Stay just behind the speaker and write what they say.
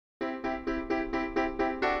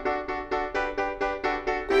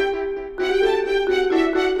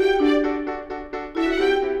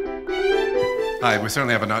Hi, we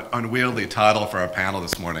certainly have an unwieldy title for our panel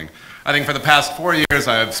this morning. I think for the past 4 years,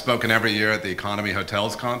 I've spoken every year at the Economy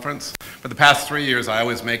Hotels Conference. For the past 3 years, I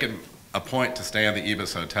always make it a point to stay in the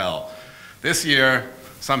Ibis Hotel. This year,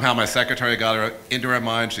 somehow my secretary got her into her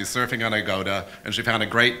mind, she's surfing on Agoda, and she found a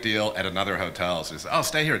great deal at another hotel. So she said, oh,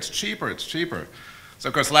 stay here, it's cheaper, it's cheaper. So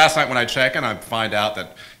of course, last night when I check in, I find out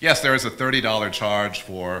that, yes, there is a $30 charge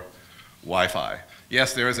for Wi-Fi.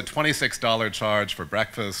 Yes, there is a $26 charge for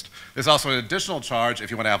breakfast. There's also an additional charge if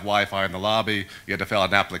you want to have Wi-Fi in the lobby. You have to fill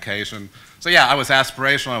out an application. So yeah, I was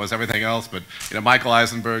aspirational, I was everything else, but Michael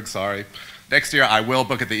Eisenberg, sorry. Next year, I will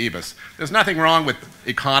book at the Ibis. There's nothing wrong with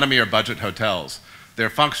economy or budget hotels. They're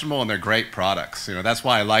functional and they're great products. That's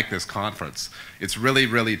why I like this conference. It's really,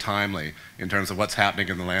 really timely in terms of what's happening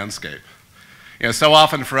in the landscape. So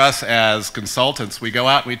often for us as consultants, we go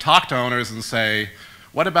out and we talk to owners and say,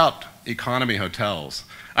 what about economy hotels?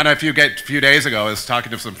 I know a few days ago, I was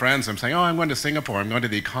talking to some friends, I'm saying, oh, I'm going to Singapore, I'm going to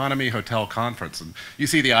the Economy Hotel Conference. And you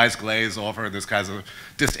see the eyes glaze over, and this kind of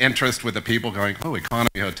disinterest with the people going, oh,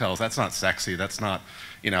 economy hotels, that's not sexy, that's not,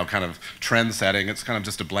 kind of trend setting, it's kind of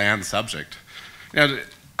just a bland subject.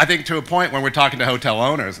 I think to a point when we're talking to hotel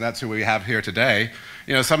owners, and that's who we have here today,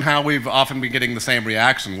 somehow we've often been getting the same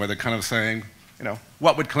reaction where they're kind of saying,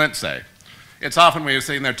 what would Clint say? It's often when you're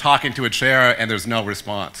sitting there talking to a chair and there's no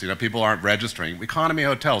response. People aren't registering. Economy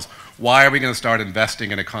hotels, why are we going to start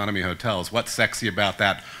investing in economy hotels? What's sexy about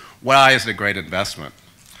that? Why is it a great investment?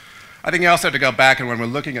 I think you also have to go back, and when we're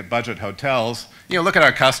looking at budget hotels, look at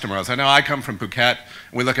our customers. I know I come from Phuket,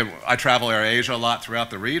 and I travel AirAsia a lot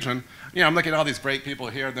throughout the region. I'm looking at all these great people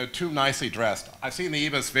here, and they're too nicely dressed. I've seen the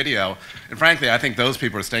Ibis video, and frankly, I think those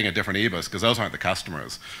people are staying at different Ibis, because those aren't the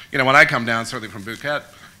customers. When I come down, certainly from Phuket,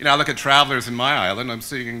 I look at travelers in my island, I'm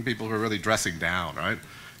seeing people who are really dressing down, right?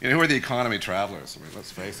 Who are the economy travelers? I mean,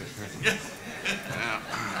 let's face it. Yeah.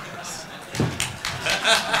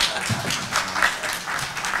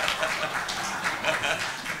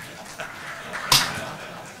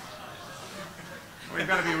 We've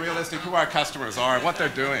got to be realistic who our customers are and what they're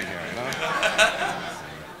doing here,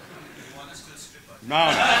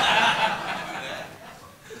 No.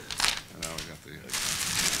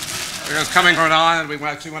 Because coming from an island, we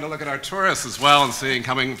actually want to look at our tourists as well and seeing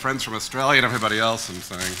coming friends from Australia and everybody else and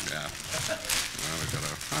saying, yeah. We've got a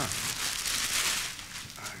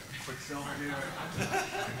quick selfie here.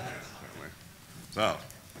 So,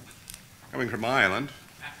 coming from my island.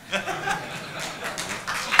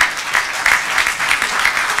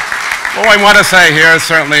 What I want to say here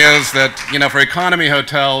certainly is that, for economy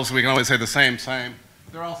hotels, we can always say the same.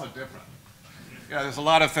 They're also different. There's a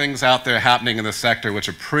lot of things out there happening in the sector which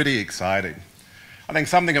are pretty exciting. I think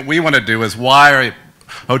something that we want to do is, why are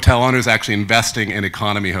hotel owners actually investing in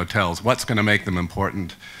economy hotels? What's going to make them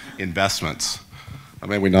important investments?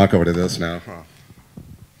 Maybe we knock over to this now. Oh,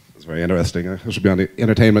 that's very interesting. It should be on the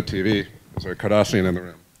entertainment TV. There's a Kardashian in the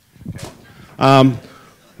room.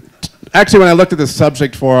 Actually, when I looked at this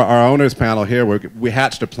subject for our owners panel here, we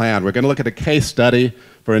hatched a plan. We're going to look at a case study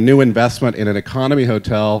for a new investment in an economy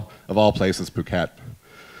hotel, of all places, Phuket.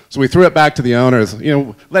 So we threw it back to the owners.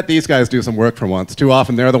 Let these guys do some work for once. Too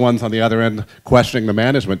often they're the ones on the other end questioning the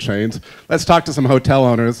management chains. Let's talk to some hotel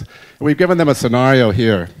owners. And we've given them a scenario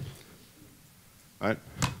here. Right?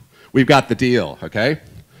 We've got the deal, okay?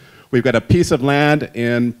 We've got a piece of land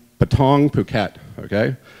in Patong, Phuket,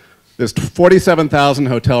 okay? There's 47,000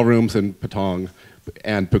 hotel rooms in Patong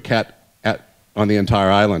and Phuket on the entire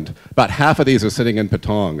island. About half of these are sitting in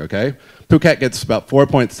Patong, okay? Phuket gets about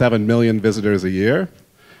 4.7 million visitors a year.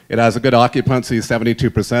 It has a good occupancy,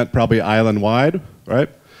 72%, probably island-wide, right?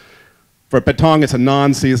 For Patong, it's a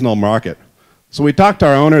non-seasonal market. So we talked to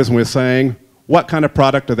our owners and we're saying, what kind of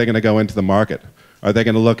product are they going to go into the market? Are they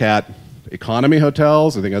going to look at economy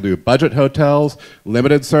hotels? Are they going to do budget hotels,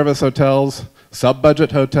 limited service hotels,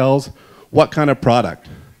 sub-budget hotels? What kind of product?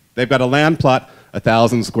 They've got a land plot,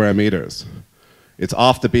 1,000 square meters. It's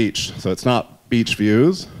off the beach, so it's not beach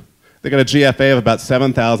views. They got a GFA of about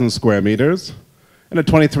 7,000 square meters and a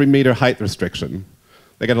 23-meter height restriction.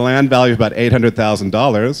 They got a land value of about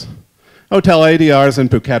 $800,000. Hotel ADRs in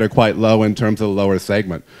Phuket are quite low in terms of the lower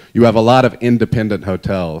segment. You have a lot of independent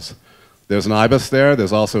hotels. There's an Ibis there.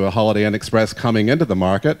 There's also a Holiday Inn Express coming into the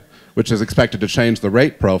market, which is expected to change the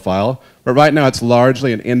rate profile. But right now, it's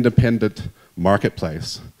largely an independent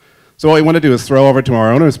marketplace. So what we want to do is throw over to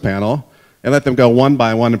our owners panel and let them go one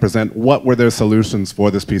by one and present what were their solutions for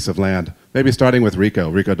this piece of land. Maybe starting with Rico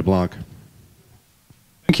DeBlanc.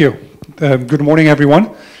 Thank you. Good morning,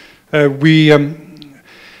 everyone. I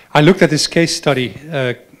looked at this case study,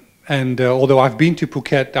 and although I've been to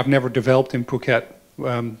Phuket, I've never developed in Phuket.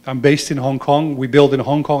 I'm based in Hong Kong. We build in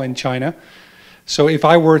Hong Kong and China. So if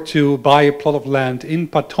I were to buy a plot of land in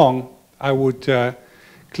Patong, I would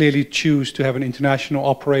clearly choose to have an international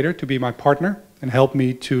operator to be my partner and help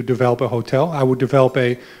me to develop a hotel. I would develop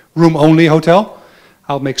a room-only hotel.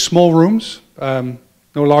 I'll make small rooms, no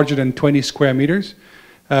larger than 20 square meters.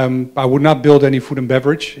 I would not build any food and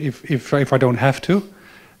beverage if I don't have to.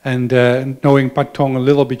 And knowing Patong a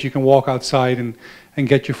little bit, you can walk outside and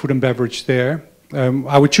get your food and beverage there.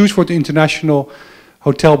 I would choose for the international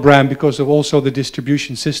hotel brand because of also the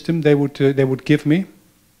distribution system they would give me.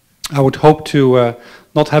 I would hope to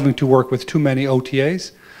not having to work with too many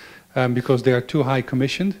OTAs because they are too high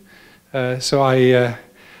commissioned. So I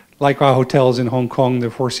like our hotels in Hong Kong, the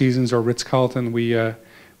Four Seasons or Ritz-Carlton,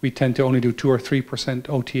 we tend to only do 2 or 3%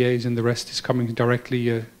 OTAs, and the rest is coming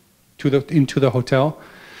directly into the hotel.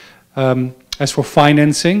 As for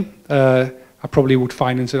financing, I probably would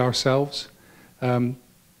finance it ourselves.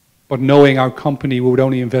 But knowing our company, we would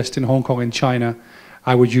only invest in Hong Kong and China,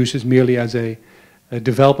 I would use this merely as a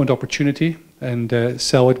development opportunity and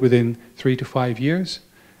sell it within 3 to 5 years,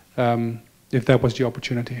 if that was the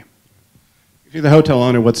opportunity. If you're the hotel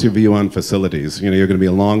owner, what's your view on facilities? You know, you're going to be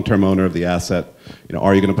a long-term owner of the asset. You know,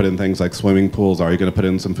 are you going to put in things like swimming pools? Are you going to put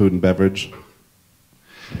in some food and beverage?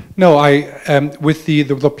 No, with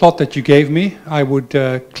the plot that you gave me, I would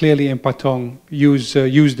clearly in Patong use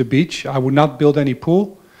the beach. I would not build any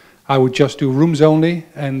pool. I would just do rooms only,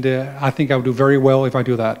 and I think I would do very well if I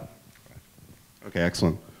do that. Okay,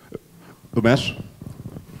 excellent. Umesh?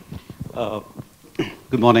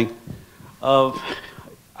 Good morning.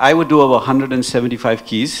 I would do over 175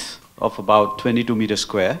 keys of about 22 meters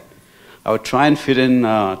square. I would try and fit in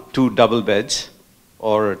 2 double beds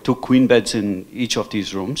or 2 queen beds in each of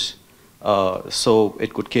these rooms. So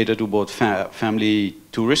it could cater to both family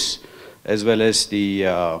tourists as well as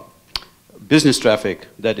the business traffic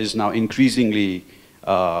that is now increasingly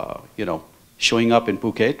showing up in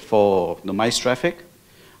Phuket for the MICE traffic.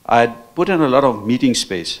 I'd put in a lot of meeting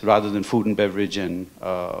space rather than food and beverage and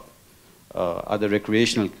other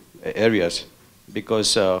recreational areas,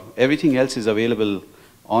 because everything else is available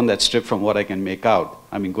on that strip from what I can make out.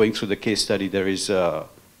 I mean, going through the case study, there is a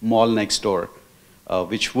mall next door,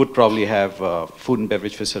 which would probably have food and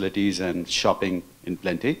beverage facilities and shopping in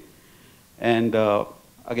plenty. And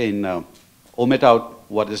again, omit out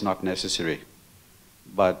what is not necessary.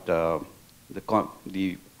 But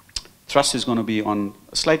the thrust is going to be on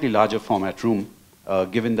a slightly larger format room,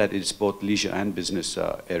 given that it's both leisure and business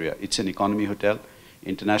area. It's an economy hotel,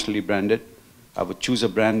 internationally branded. I would choose a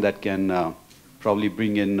brand that can probably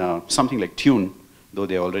bring in something like Tune, though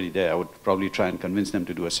they're already there. I would probably try and convince them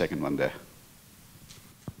to do a second one there.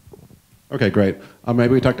 Okay, great.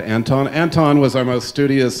 Maybe we talk to Anton. Anton was our most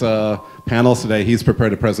studious panelist today. He's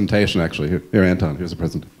prepared a presentation, actually. Here, Anton, here's a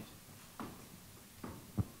presentation.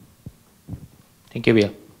 Thank you,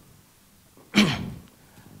 Bill.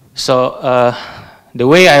 So the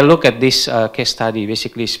way I look at this case study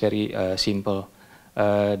basically is very simple.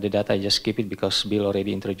 The data, I just skip it because Bill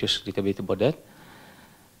already introduced a little bit about that.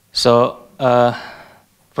 So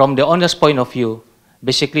from the owner's point of view,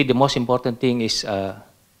 basically the most important thing is,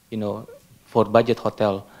 for budget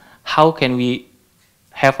hotel, how can we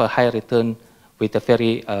have a high return with a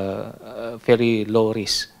very low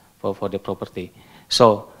risk for the property?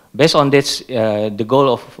 So based on this, the goal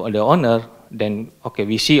of the owner, then okay,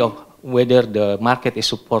 we see whether the market is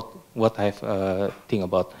support what I have think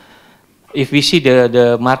about. If we see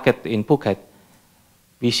the market in Phuket,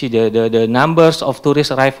 we see the numbers of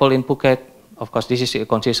tourist arrival in Phuket. Of course, this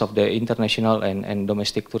consists of the international and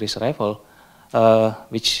domestic tourist arrival,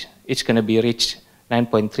 which it's going to be reached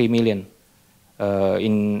 9.3 million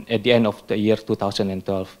at the end of the year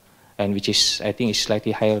 2012, and which is, I think, is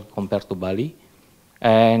slightly higher compared to Bali.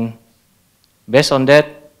 And based on that,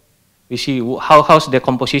 we see how's the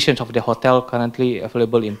composition of the hotel currently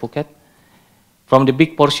available in Phuket. From the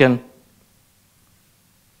big portion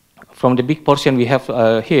we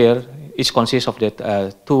have here, it consists of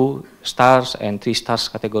the 2 stars and 3 stars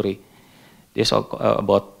category. There's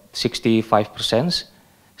about 65%.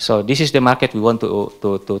 So this is the market we want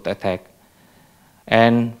to attack.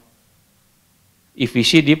 And if we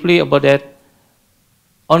see deeply about that,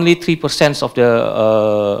 only 3% of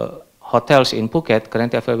the hotels in Phuket,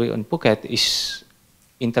 currently available in Phuket, is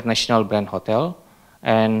international brand hotel,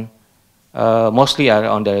 and mostly are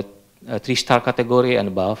on the 3-star category and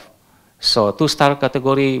above. So 2-star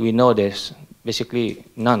category, we know there's basically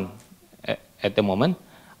none at the moment.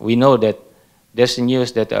 We know that there's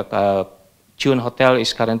news that Chun Hotel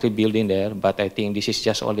is currently building there, but I think this is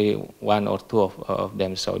just only 1 or 2 of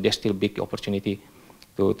them. So there's still big opportunity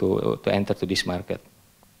to enter to this market.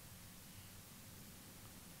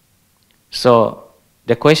 So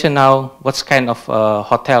the question now, what kind of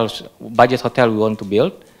hotels, budget hotel we want to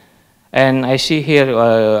build? And I see here,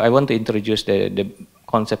 I want to introduce the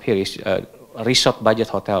concept here is resort budget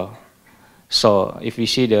hotel. So if we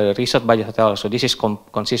see the resort budget hotel, so this is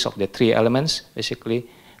consists of the three elements, basically.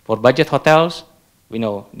 For budget hotels, we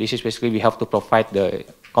know this is basically we have to provide the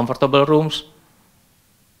comfortable rooms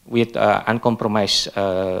with uncompromised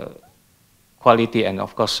quality and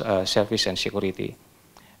of course service and security.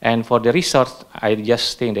 And for the resort, I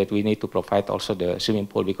just think that we need to provide also the swimming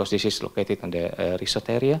pool because this is located on the resort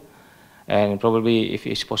area. And probably if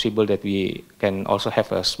it's possible that we can also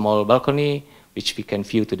have a small balcony which we can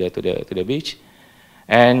view to the beach.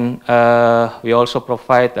 And we also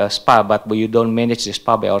provide a spa, but we don't manage the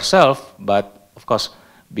spa by ourselves. But of course,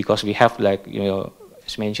 because we have like, you know,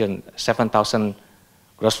 as mentioned, 7,000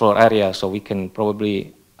 gross floor area, so we can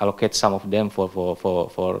probably allocate some of them for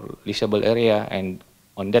leasable area, and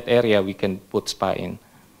on that area we can put spa in.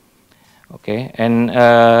 Okay, and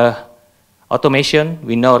automation,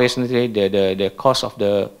 we know recently the cost of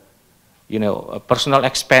the, you know, personal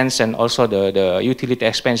expense and also the utility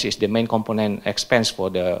expense is the main component expense for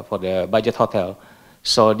the budget hotel.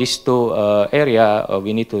 So these two area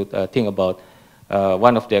we need to think about.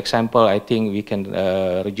 One of the example, I think we can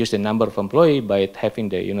reduce the number of employees by having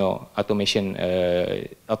the, you know, automation,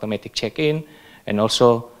 automatic check-in, and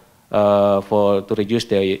also to reduce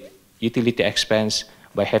the utility expense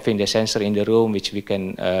by having the sensor in the room, which we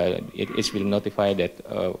can, it will notify that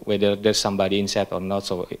whether there's somebody inside or not,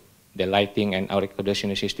 so the lighting and our air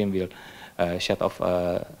conditioning system will shut off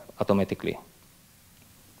automatically.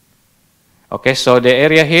 Okay, so the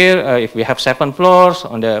area here, if we have 7 floors,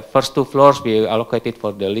 on the first 2 floors we allocated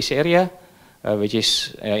for the lease area, which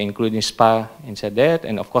is including spa inside that,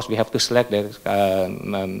 and of course we have to select the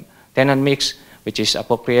tenant mix, which is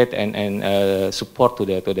appropriate and support to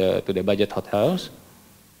the budget hotels.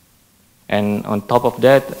 And on top of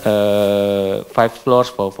that, 5 floors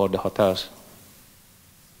for the hotels.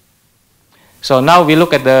 So now we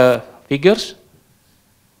look at the figures.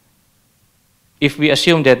 If we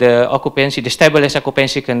assume that the occupancy, the stabilized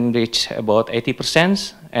occupancy can reach about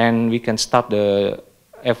 80%, and we can start the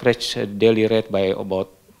average daily rate by about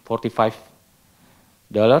 $45,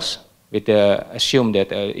 with the assume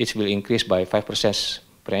that it will increase by 5%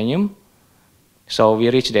 per annum. So we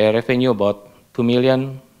reach the revenue about 2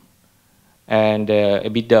 million, and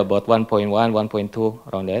EBITDA about 1.1, 1.2,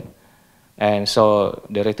 around that. And so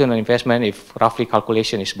the return on investment, if roughly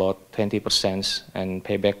calculation, is about 20%, and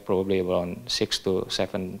payback probably around 6 to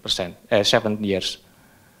 7%, 7 years.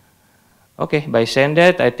 Okay, by saying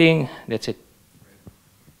that, I think that's it.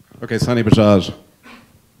 Okay, Sunny Bajaj.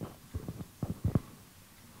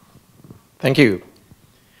 Thank you.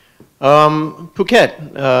 Phuket,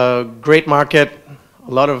 great market,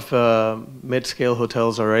 a lot of mid-scale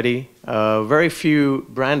hotels already, very few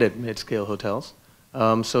branded mid-scale hotels.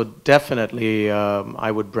 So definitely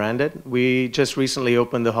I would brand it. We just recently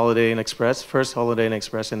opened the Holiday Inn Express, first Holiday Inn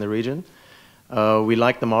Express in the region. We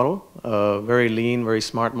like the model, very lean, very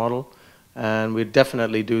smart model, and we'd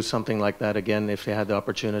definitely do something like that again if we had the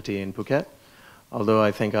opportunity in Phuket. Although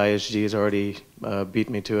I think ISG has already beat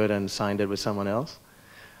me to it and signed it with someone else.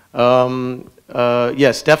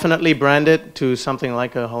 Yes, definitely brand it to something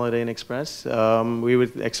like a Holiday Inn Express. We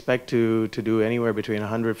would expect to do anywhere between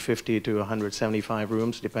 150 to 175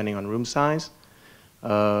 rooms, depending on room size,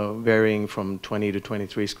 varying from 20 to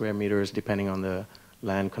 23 square meters, depending on the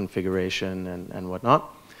land configuration and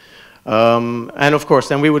whatnot. And of course,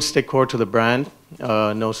 then we would stick core to the brand.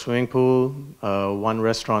 No swimming pool, 1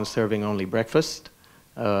 restaurant serving only breakfast,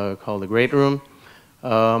 called the Great Room.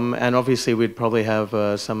 And obviously we'd probably have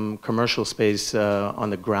some commercial space on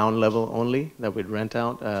the ground level only that we'd rent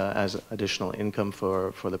out as additional income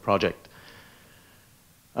for the project.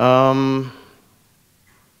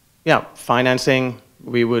 Yeah, financing,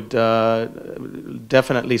 we would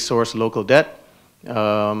definitely source local debt.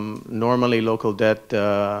 Normally local debt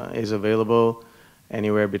is available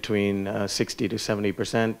anywhere between 60 to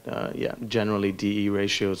 70%. Yeah, generally DE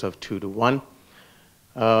ratios of 2 to 1.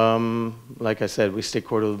 Like I said, we stick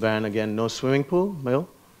core to the brand again, no swimming pool, Will.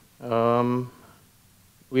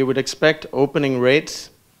 We would expect opening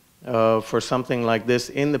rates for something like this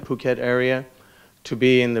in the Phuket area to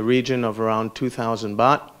be in the region of around 2,000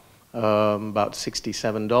 baht, about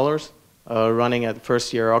 $67. Running at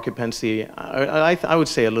first year occupancy, I would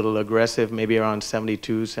say a little aggressive, maybe around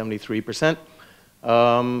 72, 73%.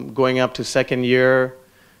 Going up to second year,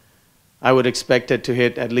 I would expect it to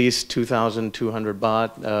hit at least 2,200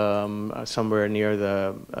 baht, somewhere near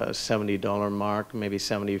the $70 mark, maybe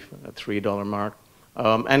 $73 mark.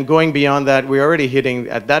 And going beyond that, we're already hitting,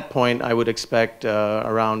 at that point, I would expect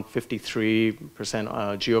around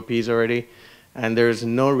 53% GOPs already. And there's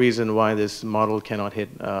no reason why this model cannot hit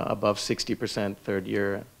above 60% third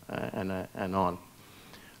year and on.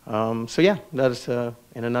 So yeah, that is,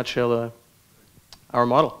 in a nutshell, our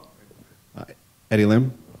model. Eddie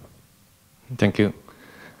Lim? Thank you.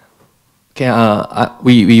 Okay,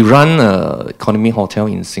 we run economy hotel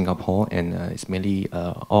in Singapore, and it's mainly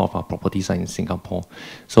all of our properties are in Singapore.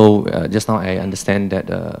 So just now I understand that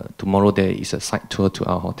tomorrow there is a site tour to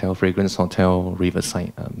our hotel, Fragrance Hotel,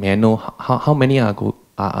 Riverside. May I know how many of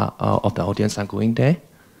the audience are going there?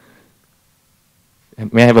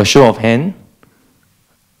 May I have a show of hand?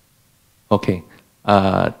 Okay,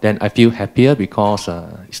 then I feel happier because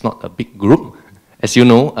it's not a big group. As you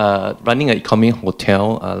know, running an economy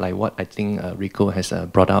hotel, like what I think Rico has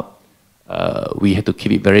brought up, we had to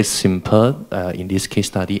keep it very simple in this case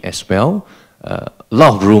study as well. A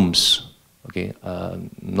lot of rooms, okay,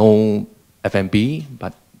 no F&B,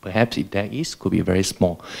 but perhaps if there is, could be very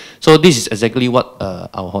small. So this is exactly what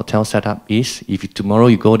our hotel setup is. If tomorrow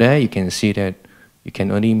you go there, you can see that you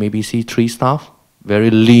can only maybe see 3 staff,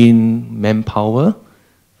 very lean manpower,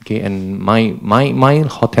 okay, and my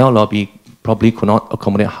hotel lobby probably could not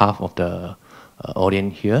accommodate half of the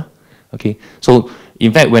audience here. Okay, so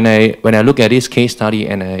in fact, when I look at this case study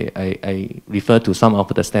and I refer to some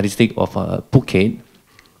of the statistics of Phuket,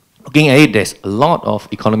 looking at it, there's a lot of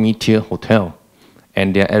economy tier hotel,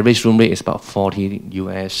 and their average room rate is about 40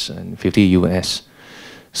 US and 50 US.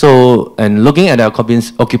 So, and looking at our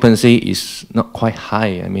occupancy is not quite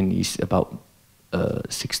high. I mean, it's about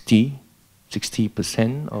 60%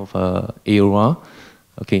 of AOR.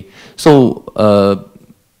 Okay, so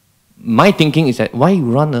my thinking is that why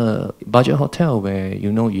run a budget hotel where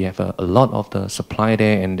you know you have a lot of the supply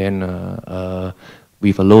there and then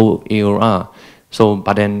with a low AOR. So,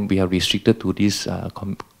 but then we are restricted to this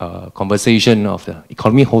conversation of the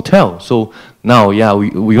economy hotel. So now, yeah,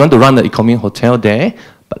 we want to run the economy hotel there.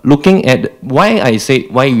 But looking at why I say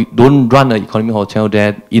why we don't run an economy hotel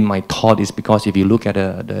there, in my thought is because if you look at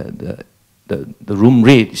the room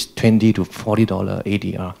rate is $20 to $40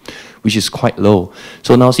 ADR, which is quite low.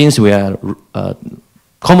 So now since we are,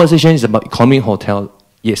 conversation is about economy hotel,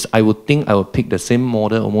 yes, I would think I would pick the same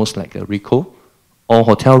model almost like a Rico, all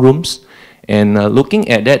hotel rooms. And looking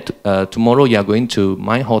at that, tomorrow you are going to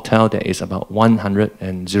my hotel that is about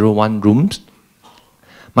 101 rooms.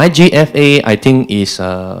 My GFA, I think, is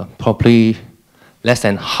probably less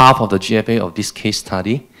than half of the GFA of this case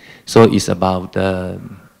study. So it's about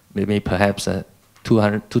maybe perhaps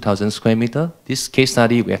 2,000 square meter. This case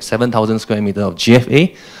study, we have 7,000 square meter of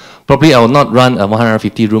GFA. Probably I will not run a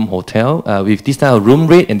 150 room hotel. With this type of room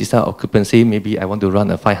rate and this type of occupancy, maybe I want to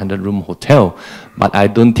run a 500 room hotel. But I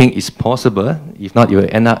don't think it's possible. If not, you will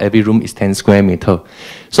end up every room is 10 square meter.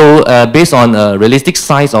 So based on a realistic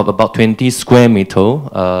size of about 20 square meter,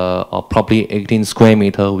 or probably 18 square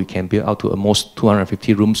meter, we can build out to almost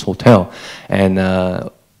 250 rooms hotel. And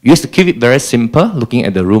we used to keep it very simple, looking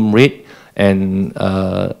at the room rate, and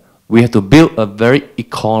we have to build a very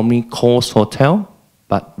economy cost hotel,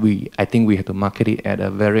 but I think we have to market it at a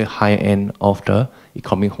very high end of the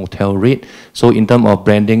economy hotel rate. So in terms of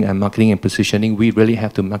branding and marketing and positioning, we really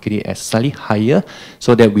have to market it as slightly higher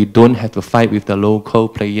so that we don't have to fight with the local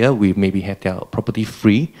player. We maybe have their property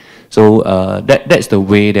free. So that's the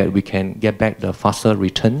way that we can get back the faster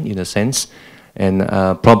return in a sense. And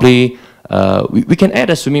probably we can add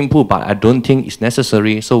a swimming pool, but I don't think it's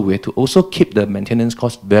necessary. So we have to also keep the maintenance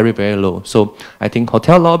cost very, very low. So I think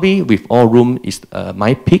hotel lobby with all room is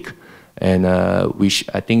my pick, and which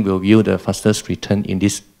I think will yield the fastest return in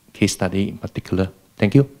this case study in particular.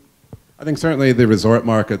 Thank you. I think certainly the resort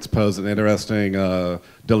markets pose an interesting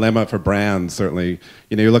dilemma for brands. Certainly,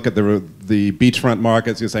 you know, you look at the beachfront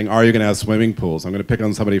markets. You're saying, are you going to have swimming pools? I'm going to pick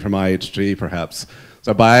on somebody from IHG, perhaps.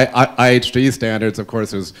 So by IHG standards, of course,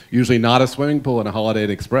 there's usually not a swimming pool in a Holiday Inn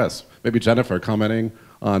Express. Maybe Jennifer commenting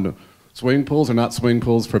on swimming pools or not swimming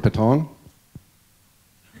pools for Patong?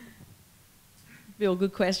 Bill,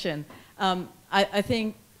 good question. I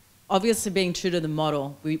think, obviously being true to the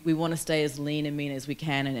model, we want to stay as lean and mean as we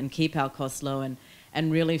can and keep our costs low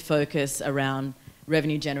and really focus around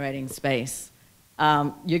revenue generating space.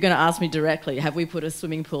 You're going to ask me directly, have we put a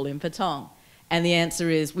swimming pool in Patong? And the answer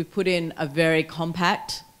is we put in a very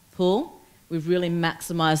compact pool. We've really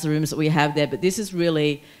maximized the rooms that we have there, but this is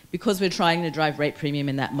really because we're trying to drive rate premium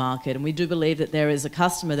in that market, and we do believe that there is a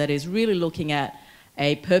customer that is really looking at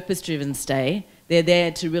a purpose-driven stay. They're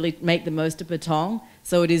there to really make the most of Patong,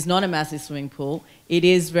 so it is not a massive swimming pool. It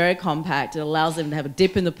is very compact. It allows them to have a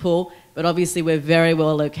dip in the pool, but obviously we're very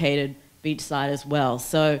well located beachside as well.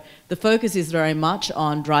 So the focus is very much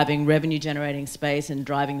on driving revenue generating space and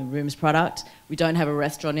driving the rooms product. We don't have a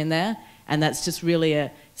restaurant in there, and that's just really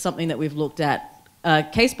something that we've looked at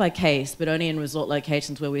case by case, but only in resort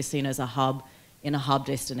locations where we're seen as a hub, in a hub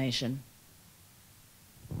destination.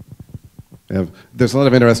 Yeah, there's a lot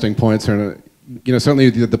of interesting points here. You know, certainly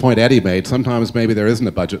the point Eddie made, sometimes maybe there isn't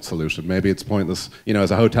a budget solution. Maybe it's pointless. You know,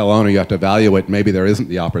 as a hotel owner, you have to evaluate, maybe there isn't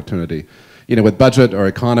the opportunity. You know, with budget or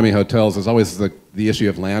economy hotels, there's always the issue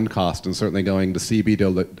of land cost, and certainly going to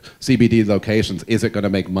CBD locations, is it going to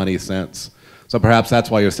make money sense? So perhaps that's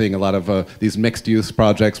why you're seeing a lot of these mixed-use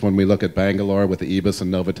projects. When we look at Bangalore with the Ibis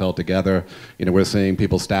and Novotel together, you know, we're seeing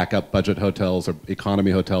people stack up budget hotels or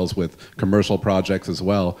economy hotels with commercial projects as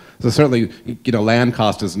well. So certainly, you know, land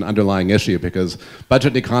cost is an underlying issue, because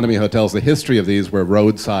budget economy hotels, the history of these were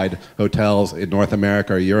roadside hotels in North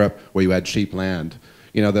America or Europe where you had cheap land.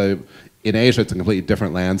 You know, in Asia, it's a completely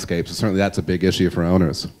different landscape, so certainly that's a big issue for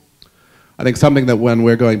owners. I think something that when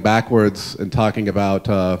we're going backwards and talking about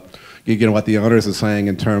you know, what the owners are saying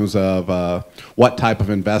in terms of what type of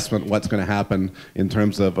investment, what's going to happen in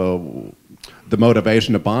terms of the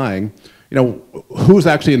motivation of buying. You know, who's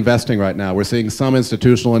actually investing right now? We're seeing some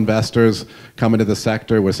institutional investors come into the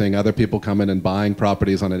sector. We're seeing other people come in and buying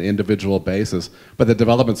properties on an individual basis. But the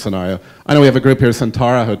development scenario, I know we have a group here,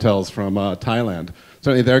 Santara Hotels from Thailand.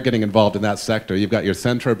 Certainly they're getting involved in that sector. You've got your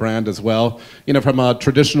Centra brand as well. You know, from a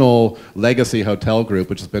traditional legacy hotel group,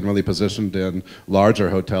 which has been really positioned in larger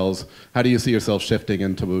hotels, how do you see yourself shifting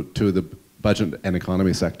into the budget and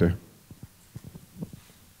economy sector?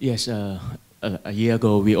 Yes, a year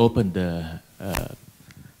ago we opened the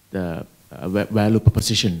value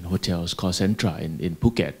proposition hotels called Centra in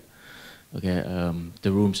Phuket. Okay,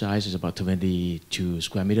 the room size is about 22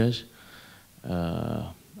 square meters.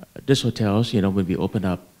 This hotels, you know, when we open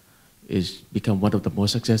up, is become one of the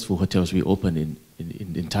most successful hotels we open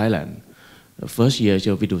in Thailand. First year,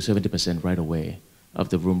 you know, we do 70% right away of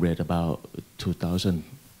the room rate, about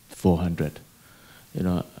 2,400. You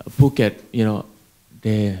know, Phuket, you know,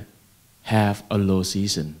 they have a low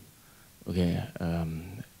season. Okay,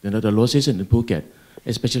 you know, the low season in Phuket,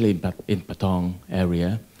 especially in Patong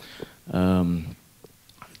area,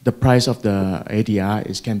 the price of the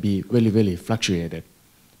ADR can be really fluctuated.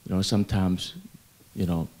 You know, sometimes, you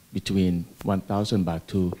know, between 1,000 baht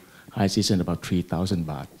to high season about 3,000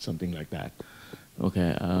 baht, something like that.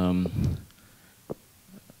 Okay,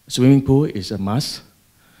 swimming pool is a must.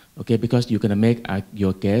 Okay, because you're gonna make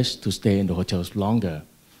your guests to stay in the hotels longer.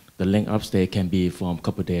 The length of stay can be from a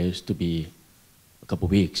couple of days to be a couple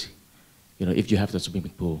of weeks. You know, if you have the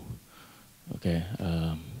swimming pool. Okay,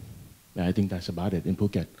 I think that's about it in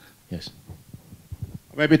Phuket. Yes.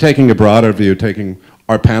 Maybe taking a broader view, taking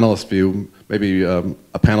our panelist view, maybe a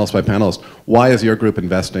panelist by panelist, why is your group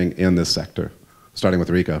investing in this sector? Starting with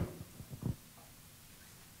Rico.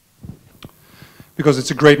 Because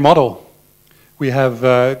it's a great model. We have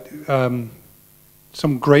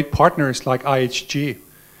some great partners like IHG.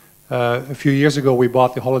 A few years ago we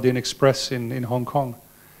bought the Holiday Inn Express in Hong Kong,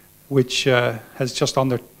 which has just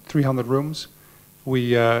under 300 rooms.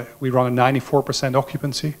 We run a 94%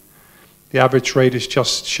 occupancy. The average rate is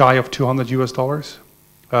just shy of $200 US,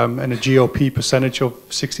 and a GOP percentage of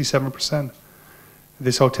 67%.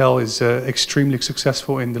 This hotel is extremely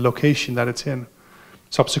successful in the location that it's in.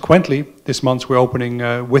 Subsequently, this month we're opening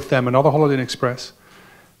with them another Holiday Inn Express,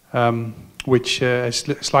 which is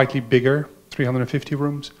slightly bigger, 350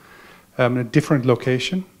 rooms, in a different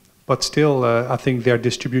location, but still I think their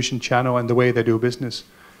distribution channel and the way they do business,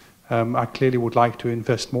 I clearly would like to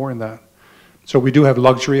invest more in that. So we do have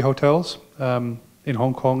luxury hotels in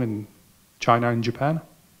Hong Kong and China and Japan,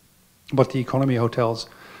 but the economy hotels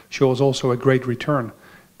shows also a great return.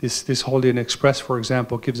 This Holiday Inn Express, for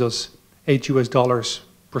example, gives us $8 US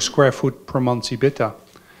per square foot per month EBITDA.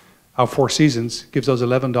 Our Four Seasons gives us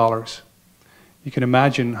 $11. You can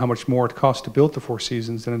imagine how much more it costs to build the Four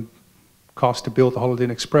Seasons than it costs to build the Holiday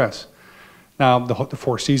Inn Express. Now, the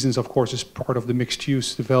Four Seasons, of course, is part of the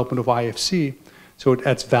mixed-use development of IFC, so it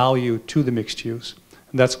adds value to the mixed use.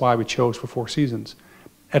 And that's why we chose for Four Seasons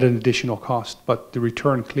at an additional cost. But the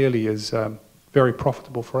return clearly is very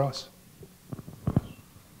profitable for us.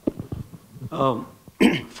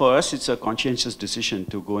 For us, it's a conscientious decision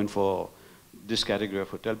to go in for this category of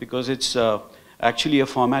hotel because it's actually a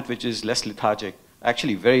format which is less lethargic,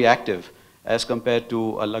 actually very active as compared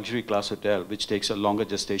to a luxury class hotel, which takes a longer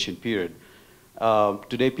gestation period.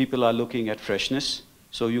 Today, people are looking at freshness.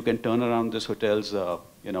 So you can turn around this hotel's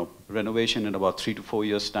you know, renovation in about 3 to 4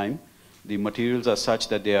 years' time. The materials are such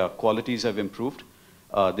that their qualities have improved.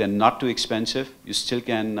 They're not too expensive. You still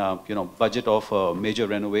can you know, budget off a major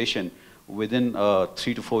renovation within a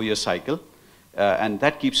 3 to 4 year cycle. And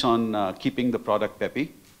that keeps on keeping the product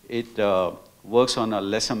peppy. It works on a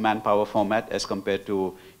lesser manpower format as compared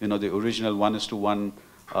to the original 1:1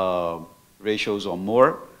 ratios or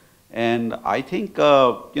more. And I think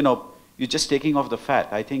you're just taking off the fat.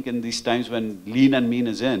 I think in these times when lean and mean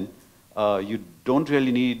is in, you don't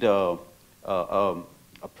really need a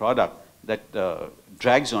product that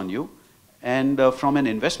drags on you. And from an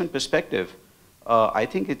investment perspective, I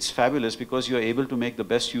think it's fabulous because you're able to make the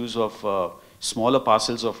best use of smaller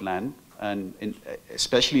parcels of land, and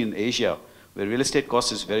especially in Asia, where real estate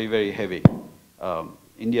cost is very, very heavy.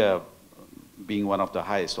 India being one of the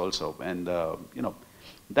highest also. And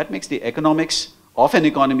that makes the economics of an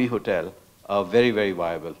economy hotel very, very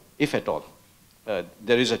viable, if at all.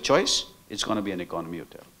 There is a choice, it's going to be an economy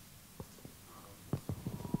hotel.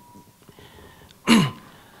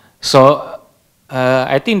 So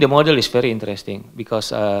I think the model is very interesting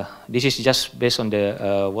because this is just based on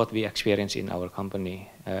the what we experience in our company.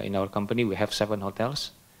 In our company, we have 7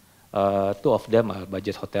 hotels. 2 of them are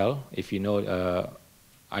budget hotel. If you know,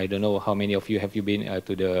 I don't know how many of you have been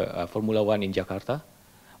to the Formula One in Jakarta.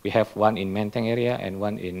 We have one in Menteng area and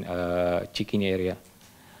one in Cikini area.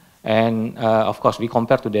 And of course, we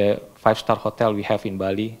compare to the 5-star hotel we have in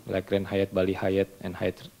Bali, like Grand Hyatt, Bali Hyatt, and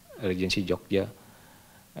Hyatt Regency Jogja.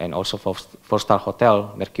 And also 4-star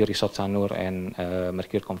hotel, Mercure Resort Sanur and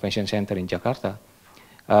Mercure Convention Center in Jakarta.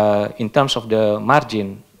 In terms of the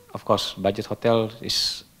margin, of course, budget hotel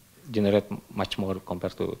is generate much more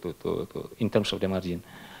compared to in terms of the margin.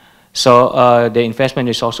 So the investment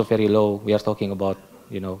is also very low. We are talking about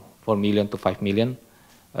 4 million to 5 million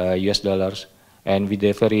US dollars, and with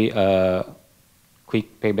a very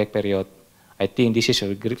quick payback period. I think this is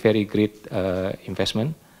a very great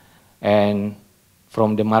investment. And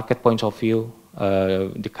from the market point of view,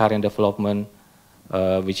 the current development,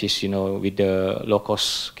 which is with the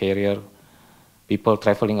low-cost carrier, people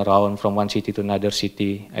traveling around from one city to another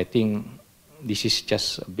city, I think this is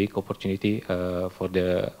just a big opportunity for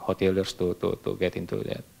the hoteliers to get into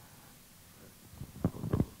that.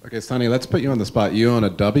 Okay, Sunny, let's put you on the spot. You own a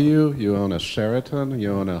W, you own a Sheraton,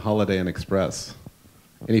 you own a Holiday Inn Express.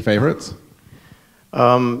 Any favorites?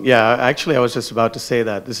 Yeah, actually, I was just about to say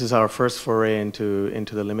that this is our first foray into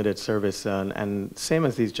the limited service, and same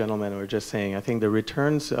as these gentlemen were just saying, I think the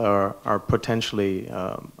returns are potentially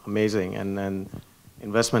amazing, and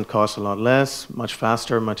investment costs a lot less, much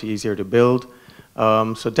faster, much easier to build.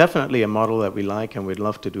 So definitely a model that we like and we'd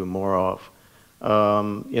love to do more of.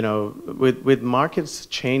 With markets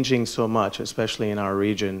changing so much, especially in our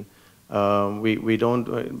region, we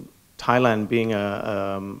don't. Thailand being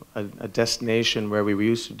a destination where we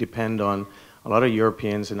used to depend on a lot of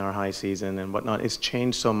Europeans in our high season and whatnot, it's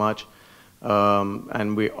changed so much,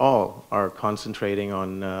 and we all are concentrating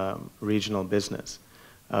on regional business.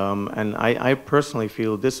 And I personally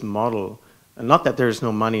feel this model, not that there's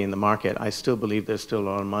no money in the market, I still believe there's still a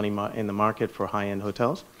lot of money in the market for high-end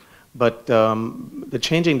hotels, but the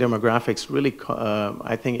changing demographics really,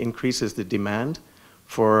 I think, increases the demand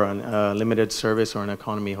for a limited service or an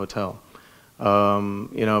economy hotel.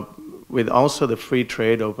 With also the free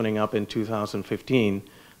trade opening up in 2015,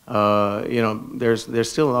 there's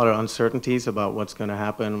still a lot of uncertainties about what's going to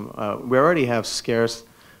happen. We already have scarce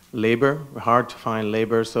labor, hard to find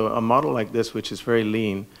labor, so a model like this, which is very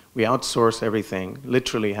lean, we outsource everything,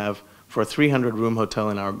 literally have, for a 300-room hotel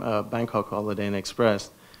in our Bangkok Holiday Inn Express,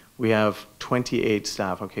 we have 28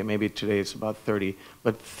 staff. Okay, maybe today it's about 30,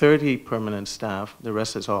 but 30 permanent staff. The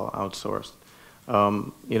rest is all outsourced.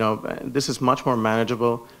 This is much more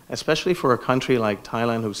manageable, especially for a country like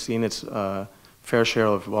Thailand, who's seen its fair share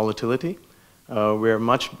of volatility. We're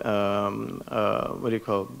much,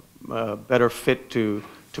 better fit to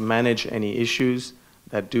manage any issues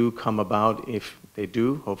that do come about. If they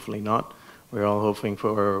do, hopefully not. We're all hoping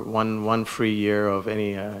for one free year of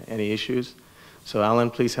any issues. So Alan,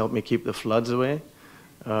 please help me keep the floods away.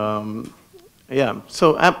 Yeah,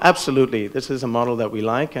 so absolutely, this is a model that we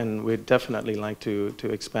like, and we'd definitely like to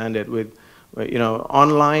expand it with,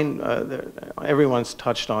 online. Everyone's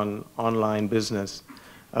touched on online business.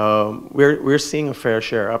 We're seeing a fair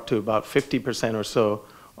share, up to about 50% or so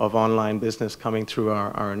of online business coming through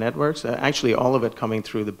our networks. Actually, all of it coming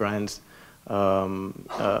through the brand's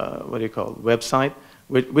website.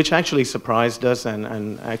 Which actually surprised us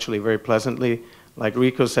and actually very pleasantly. Like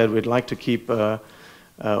Rico said, we'd like to keep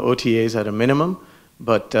OTAs at a minimum,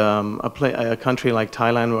 but a country like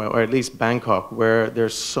Thailand, or at least Bangkok, where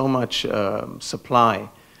there's so much supply,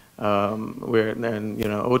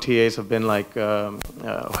 OTAs have been like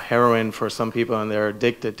heroin for some people, and they're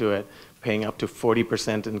addicted to it, paying up to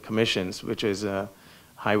 40% in commissions, which is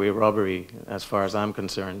highway robbery, as far as I'm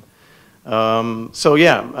concerned. So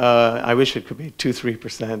yeah, I wish it could be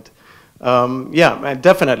 2-3%. Yeah,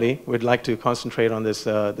 definitely, we'd like to concentrate on this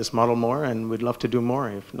this model more, and we'd love to do more,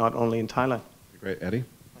 if not only in Thailand. Great, Eddie.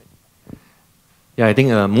 Yeah, I think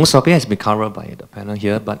most of it has been covered by the panel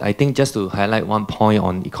here, but I think just to highlight one point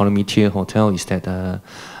on economy tier hotel is that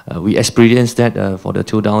we experienced that for the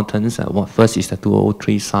two downturns. First is the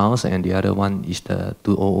 2003 SARS, and the other one is the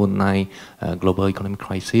 2009 global economic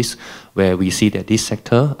crisis, where we see that this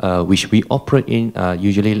sector, which we operate in,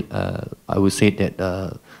 usually I would say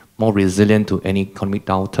that more resilient to any economic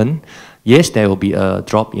downturn. Yes, there will be a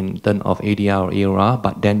drop in terms of ADR or AOR,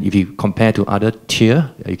 but then if you compare to other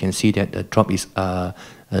tier, you can see that the drop is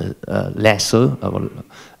lesser.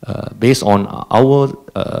 Based on our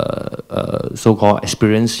so-called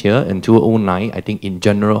experience here in 2009, I think in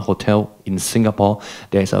general hotel in Singapore,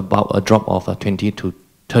 there's about a drop of 20 to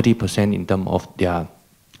 30% in terms of their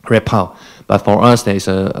RevPAR. But for us, there is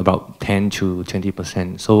about 10 to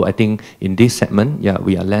 20%. So I think in this segment, yeah,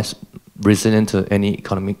 we are less resilient to any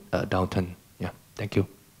economic downturn. Yeah, thank you.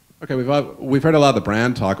 Okay, we've heard a lot of the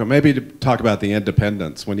brand talk, but maybe to talk about the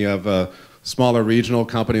independents. When you have smaller regional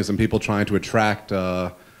companies and people trying to attract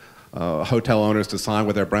hotel owners to sign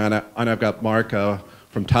with their brand. I know I've got Mark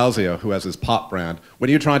from Tausio, who has his pop brand. When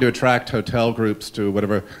you're trying to attract hotel groups to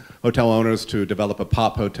whatever hotel owners to develop a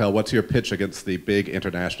pop hotel, what's your pitch against the big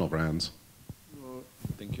international brands?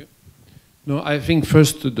 Thank you. No, I think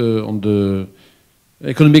first on the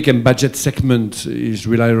economic and budget segment is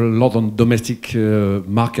rely a lot on domestic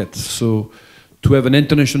markets. So to have an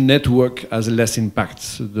international network has less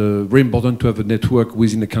impact. Very important to have a network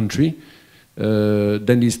within the country.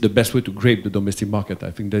 Then it's the best way to grab the domestic market.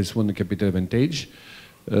 I think that is one capital advantage.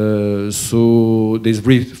 So there's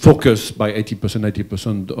really focus by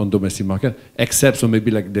 80% on domestic market, except so maybe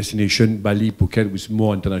like destination, Bali, Phuket, which is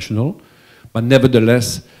more international. But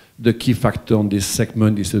nevertheless, the key factor on this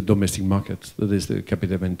segment is the domestic market. That is the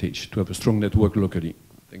capital advantage, to have a strong network locally.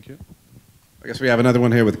 Thank you. I guess we have another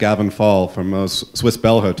one here with Gavin Fall from Swiss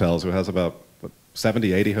Bell Hotels, who has about what,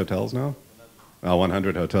 70, 80 hotels now?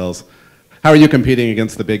 100 hotels. How are you competing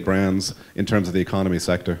against the big brands in terms of the economy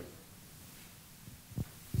sector?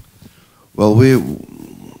 Well,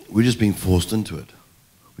 we're just being forced into it.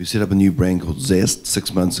 We set up a new brand called Zest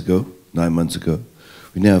 6 months ago, 9 months ago.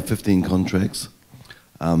 We now have 15 contracts.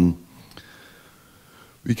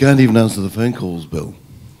 We can't even answer the phone calls, Bill.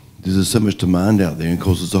 There's so much demand out there, and of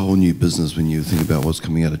course it's a whole new business when you think about what's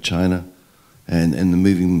coming out of China and the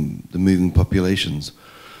moving populations.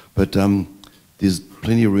 But there's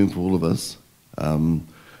plenty of room for all of us.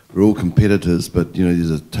 We're all competitors, but you know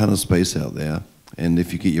there's a ton of space out there, and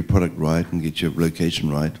if you get your product right and get your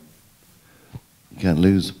location right, you can't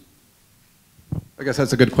lose. I guess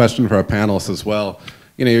that's a good question for our panelists as well.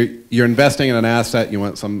 You know, you're investing in an asset, you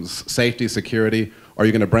want some safety, security. Are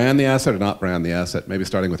you going to brand the asset or not brand the asset? Maybe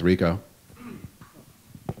starting with Rico.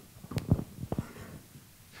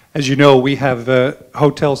 As you know, we have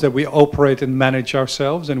hotels that we operate and manage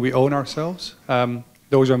ourselves, and we own ourselves.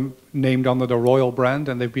 Those are named under the Royal brand,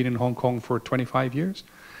 and they've been in Hong Kong for 25 years.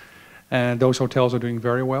 And those hotels are doing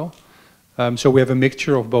very well. So we have a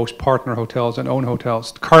mixture of both partner hotels and own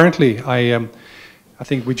hotels. Currently, I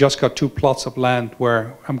think we just got 2 plots of land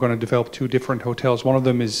where I'm going to develop 2 different hotels. One of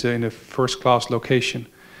them is in a first-class location.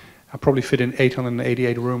 I'll probably fit in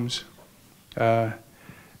 888 rooms.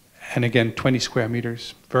 And again, 20 square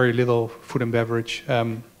meters, very little food and beverage.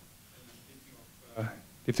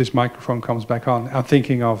 If this microphone comes back on, I'm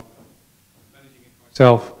thinking of managing it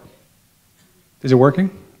myself. Is it working?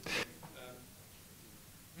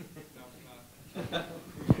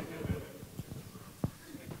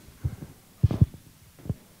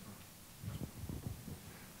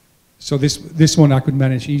 So this one I could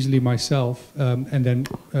manage easily myself, and then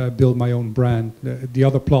build my own brand. The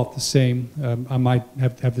other plot, the same. I might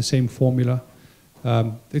have the same formula.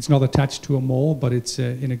 It's not attached to a mall, but it's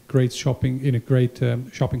in a great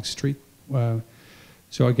shopping street.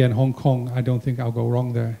 So again, Hong Kong, I don't think I'll go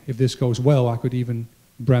wrong there. If this goes well, I could even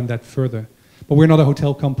brand that further. But we're not a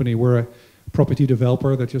hotel company. We're a property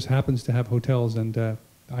developer that just happens to have hotels, and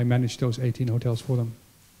I manage those 18 hotels for them.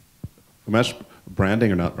 Umesh,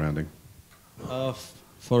 branding or not branding?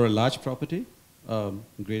 For a large property,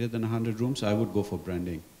 greater than 100 rooms, I would go for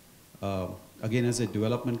branding. Again, as a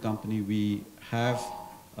development company, we have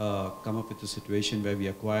come up with a situation where we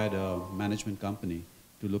acquired a management company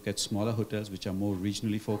to look at smaller hotels which are more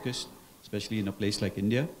regionally focused, especially in a place like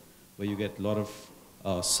India, where you get a lot of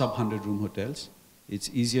sub-100 room hotels.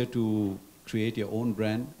 It's easier to create your own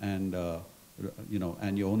brand and,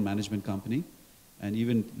 and your own management company and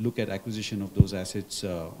even look at acquisition of those assets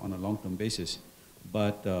on a long-term basis.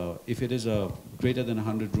 But if it is greater than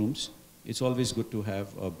 100 rooms, it's always good to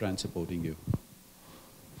have a brand supporting you.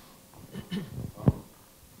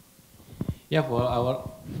 Yeah, for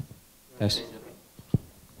our yes.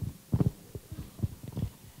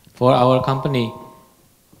 For our company,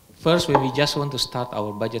 first when we just want to start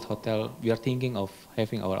our budget hotel, we are thinking of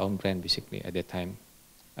having our own brand basically at that time.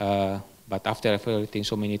 But after evaluating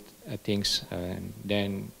so many things,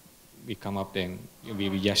 then we come up, then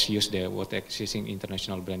we just use what existing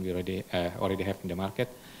international brand we already have in the market.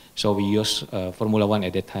 So we use Formula One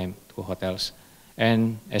at that time to hotels.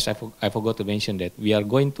 And as I forgot to mention that we are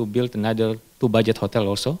going to build another 2 budget hotels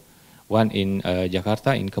also, one in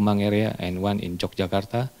Jakarta, in Kemang area, and one in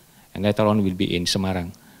Yogyakarta, and later on will be in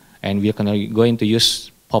Semarang. And we are going to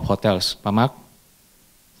use pop hotels, Pamak,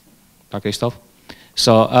 Pak Christoph.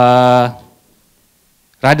 So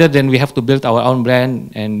rather than we have to build our own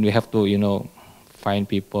brand and we have to, you know, find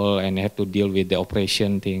people and have to deal with the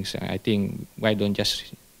operation things, I think why don't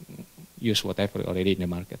just use whatever already in the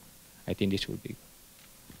market. I think this would be.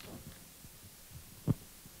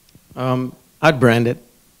 I'd brand it.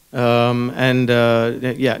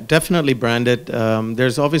 Yeah, definitely brand it.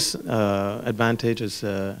 There's obvious advantages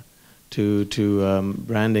to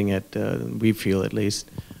branding it, we feel at least.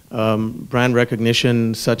 Brand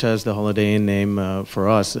recognition, such as the Holiday Inn name, for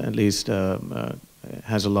us at least,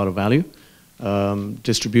 has a lot of value.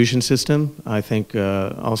 Distribution system, I think,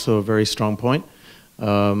 also a very strong point.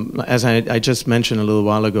 As I just mentioned a little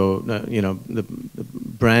while ago, you know, the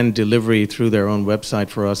brand delivery through their own website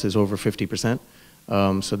for us is over 50%.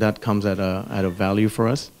 So that comes at a value for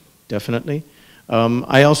us, definitely.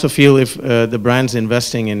 I also feel if the brand's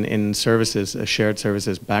investing in services, shared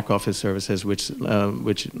services, back office services, which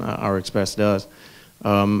our Express does,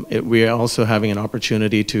 we are also having an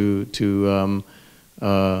opportunity to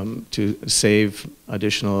save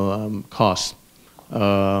additional costs.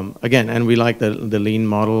 Again, and we like the lean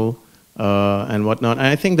model and whatnot. And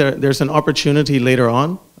I think there's an opportunity later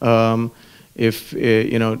on, if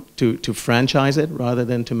you know, to franchise it rather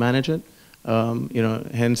than to manage it. You know,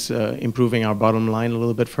 hence improving our bottom line a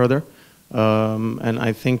little bit further. And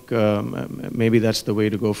I think maybe that's the way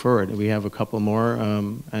to go forward. We have a couple more,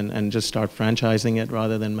 and just start franchising it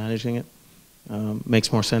rather than managing it.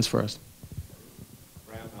 Makes more sense for us.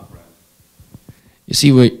 You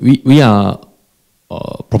see, we are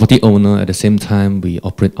property owner. At the same time, we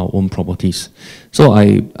operate our own properties. So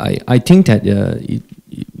I think that it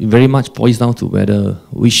very much boils down to whether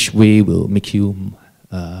which way will make you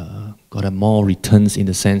got a more returns in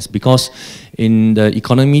the sense, because in the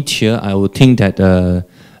economy tier, I would think that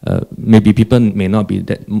maybe people may not be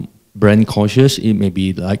that brand cautious. It may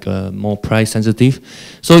be like more price sensitive.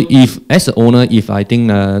 So if, as the owner, if I think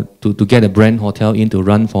to get a brand hotel in to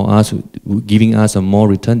run for us, giving us a more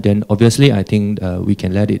return, then obviously I think we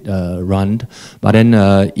can let it run. But then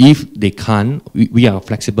if they can't, we are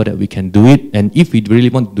flexible that we can do it. And if we really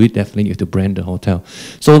want to do it, definitely you have to brand the hotel.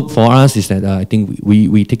 So for us is that I think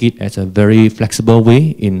we take it as a very flexible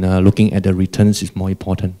way in looking at the returns is more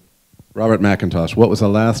important. Robert McIntosh, what was the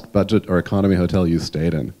last budget or economy hotel you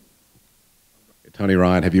stayed in? Tony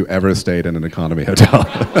Ryan, have you ever stayed in an economy hotel?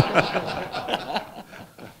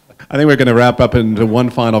 I think we're going to wrap up into one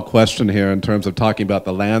final question here in terms of talking about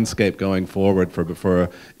the landscape going forward for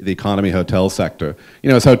the economy hotel sector. You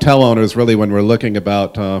know, as hotel owners, really when we're looking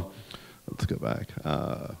about, let's go back,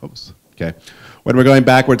 oops, okay. When we're going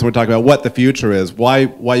backwards, we're talking about what the future is, why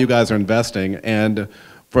you guys are investing, and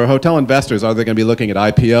for hotel investors, are they going to be looking at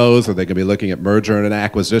IPOs? Are they going to be looking at merger and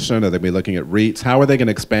acquisition? Are they going to be looking at REITs? How are they going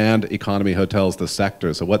to expand economy hotels, the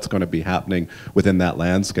sector? So what's going to be happening within that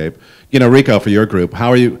landscape? You know, Rico, for your group,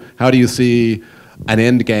 how do you see an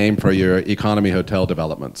end game for your economy hotel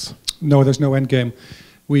developments? No, there's no end game.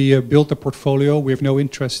 We built a portfolio. We have no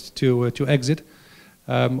interest to exit.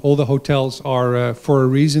 All the hotels are for a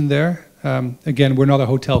reason there. Again, we're not a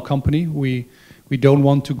hotel company. We don't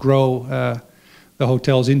want to grow the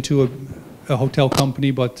hotels into a hotel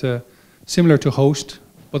company, but similar to Host,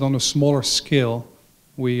 but on a smaller scale,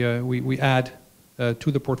 we add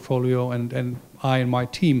to the portfolio, and I and my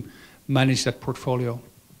team manage that portfolio.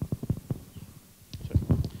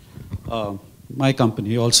 My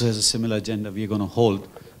company also has a similar agenda we're going to hold,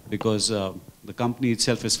 because the company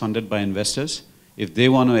itself is funded by investors. If they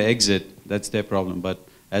want to exit, that's their problem, but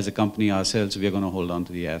as a company ourselves, we're going to hold on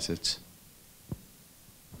to the assets.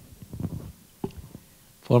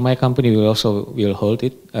 For my company, we also will hold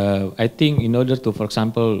it. I think in order to, for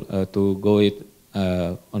example, to go it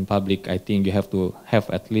on public, I think you have to have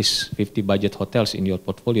at least 50 budget hotels in your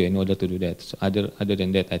portfolio in order to do that. So other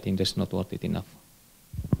than that, I think that's not worth it enough.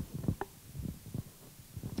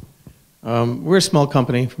 We're a small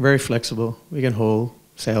company, very flexible. We can hold,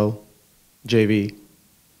 sell, JV.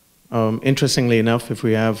 Interestingly enough, if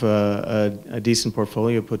we have a decent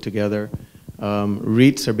portfolio put together,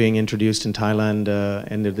 REITs are being introduced in Thailand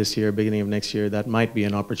end of this year, beginning of next year. That might be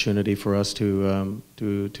an opportunity for us to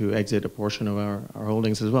exit a portion of our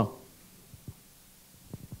holdings as well.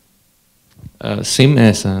 Same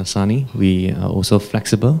as Sunny, we are also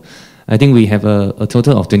flexible. I think we have a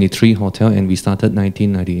total of 23 hotels, and we started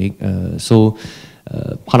 1998.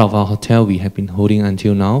 Part of our hotel we have been holding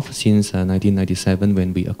until now, since 1997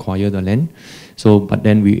 when we acquired the land. But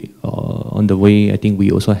then we, on the way, I think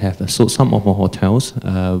we also have sold some of our hotels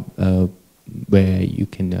where you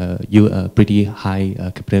can yield a pretty high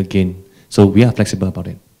capital gain. So we are flexible about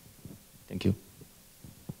it. Thank you.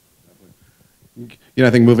 You know,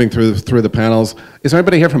 I think moving through the panels, is there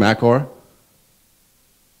anybody here from Accor?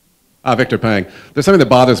 Victor Pang. There's something that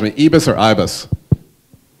bothers me, IBIS or IBIS?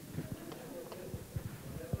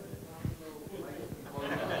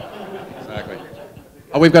 Exactly.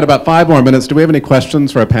 Oh, we've got about 5 more minutes. Do we have any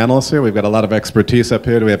questions for our panelists here? We've got a lot of expertise up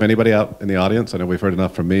here. Do we have anybody out in the audience? I know we've heard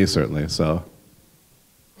enough from me, certainly, so.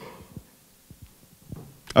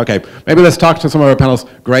 Okay, maybe let's talk to some of our panelists.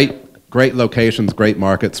 Great locations, great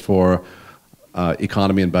markets for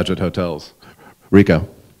economy and budget hotels. Rico.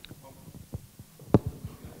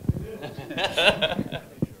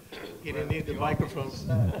 He didn't need the microphone.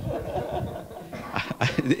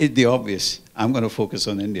 It's the obvious. I'm going to focus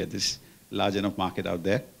on India. This large enough market out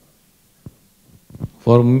there.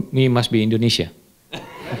 For me, must be Indonesia.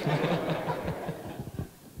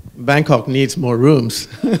 Bangkok needs more rooms.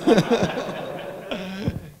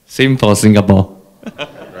 Same for Singapore.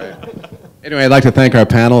 Right. Anyway, I'd like to thank our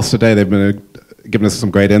panelists today. They've been giving us some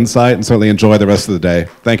great insight, and certainly enjoy the rest of the day.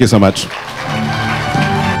 Thank you so much.